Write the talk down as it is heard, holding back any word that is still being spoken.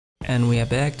And we are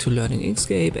back to learning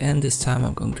Inkscape, and this time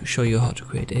I'm going to show you how to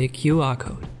create a QR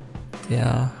code. There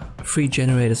are free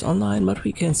generators online, but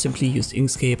we can simply use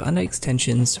Inkscape under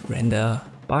extensions, render,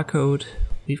 barcode.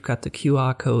 We've got the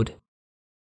QR code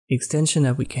extension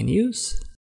that we can use.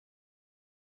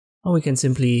 Or we can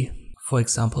simply, for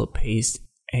example, paste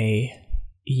a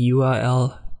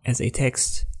URL as a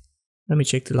text. Let me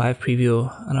check the live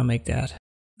preview and I'll make that,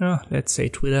 let's say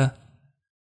Twitter.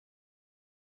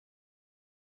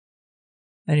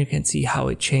 And you can see how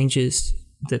it changes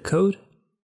the code.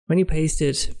 When you paste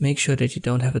it, make sure that you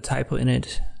don't have a typo in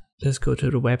it. Just go to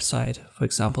the website, for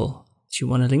example, that you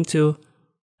want to link to,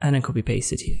 and then copy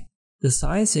paste it here. The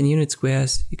size in unit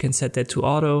squares, you can set that to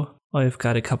auto, or you've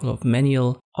got a couple of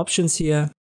manual options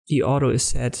here. The auto is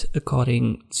set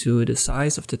according to the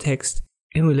size of the text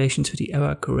in relation to the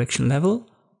error correction level.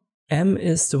 M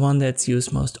is the one that's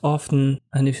used most often,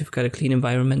 and if you've got a clean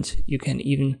environment, you can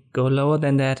even go lower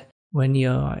than that. When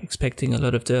you're expecting a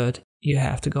lot of dirt, you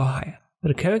have to go higher. For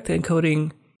the character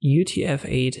encoding,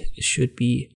 UTF-8 should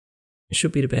be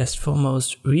the best for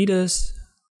most readers.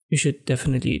 You should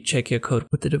definitely check your code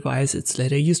with the device it's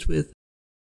later used with.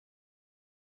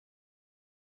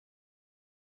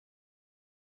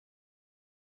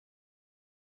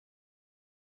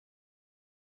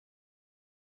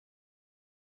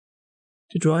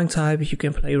 The drawing type, you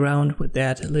can play around with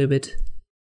that a little bit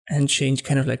and change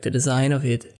kind of like the design of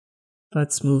it.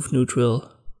 But smooth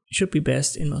neutral should be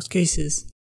best in most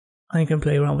cases. And you can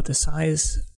play around with the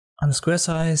size on the square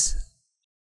size.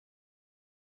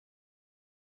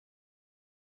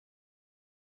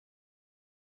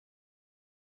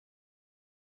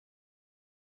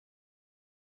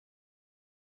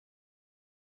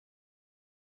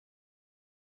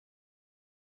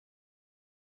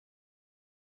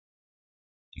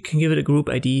 You can give it a group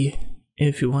ID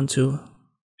if you want to.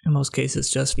 In most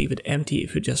cases, just leave it empty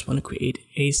if you just want to create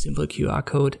a simple QR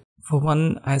code for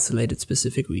one isolated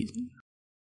specific reason.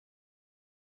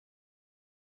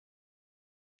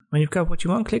 When you've got what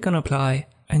you want, click on apply,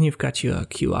 and you've got your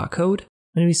QR code.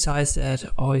 When you resize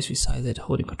that, always resize it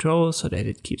holding control so that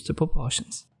it keeps the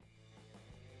proportions.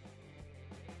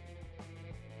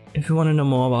 If you want to know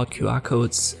more about QR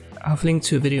codes, I've linked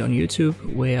to a video on YouTube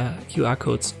where QR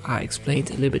codes are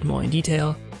explained a little bit more in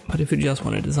detail. But if you just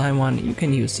want to design one, you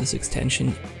can use this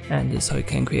extension, and this is how you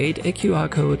can create a QR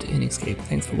code in Inkscape.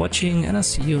 Thanks for watching, and I'll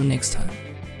see you next time.